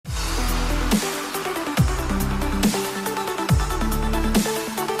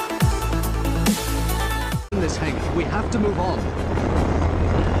to move on.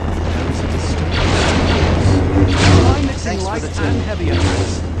 Try mixing light and heavy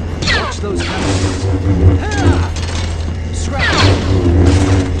attacks. Watch those cannons. Scrap!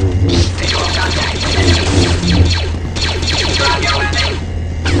 Visual contact with enemy. Drop your weapon!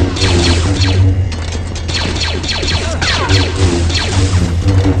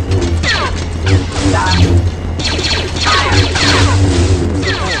 Stop! Fire!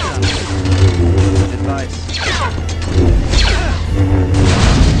 Advice.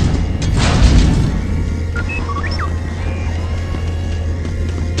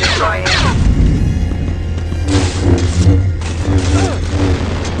 Destroy him!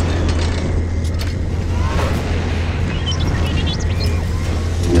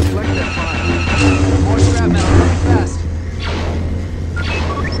 Deflect their fire. More scrap metal, very fast.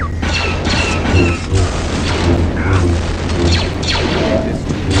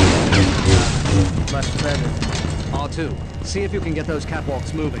 Much better. R2, see if you can get those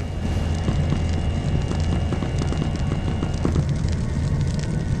catwalks moving.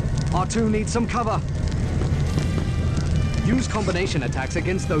 R2 needs some cover. Use combination attacks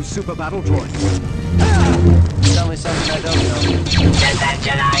against those super battle droids. Tell me something I don't know. Get that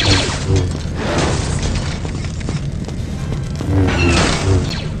Jedi!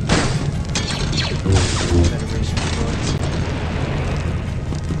 Federation droids.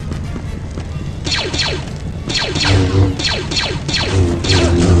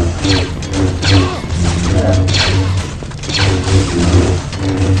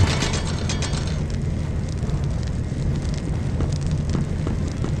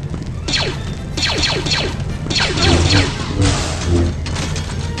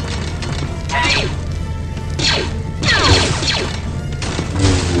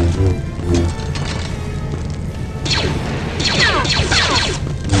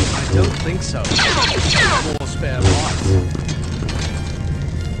 I don't think so. More spare parts.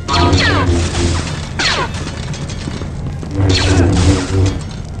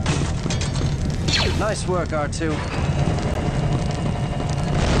 Nice work, R2.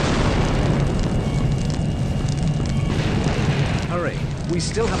 Hurry. We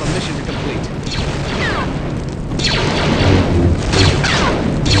still have a mission to complete.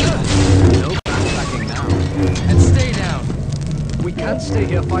 No backtracking now. And stay down. We can't stay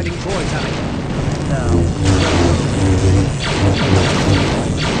here fighting droids, Anakin. No.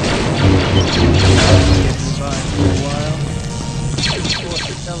 Get survived for a while. Force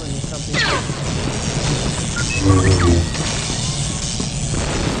is telling you something.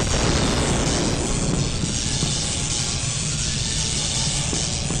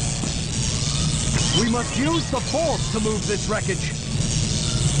 We must use the Force to move this wreckage.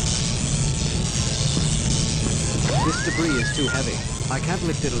 This debris is too heavy. I can't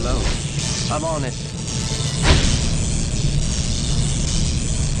lift it alone. I'm on it.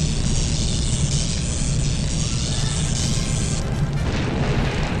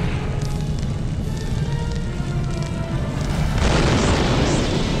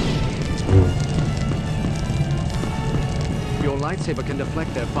 Your lightsaber can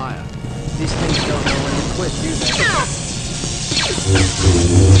deflect their fire. These things don't know when to quit, do they?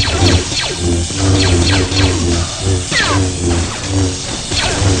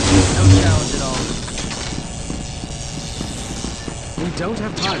 No challenge at all. We don't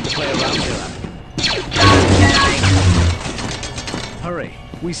have time to play around here, Anakin. Hurry.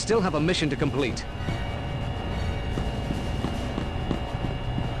 We still have a mission to complete.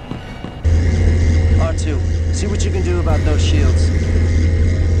 R2, see what you can do about those shields.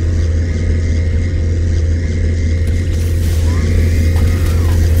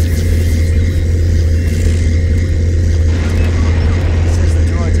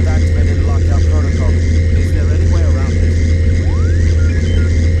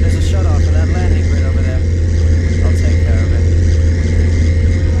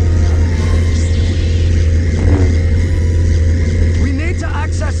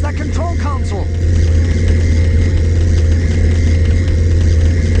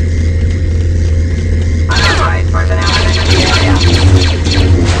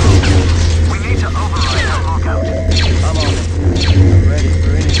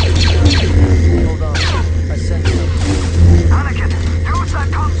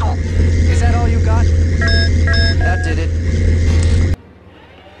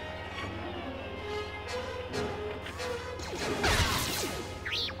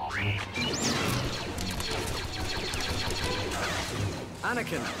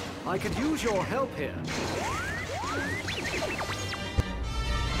 Anakin, I could use your help here.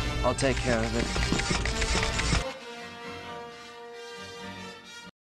 I'll take care of it.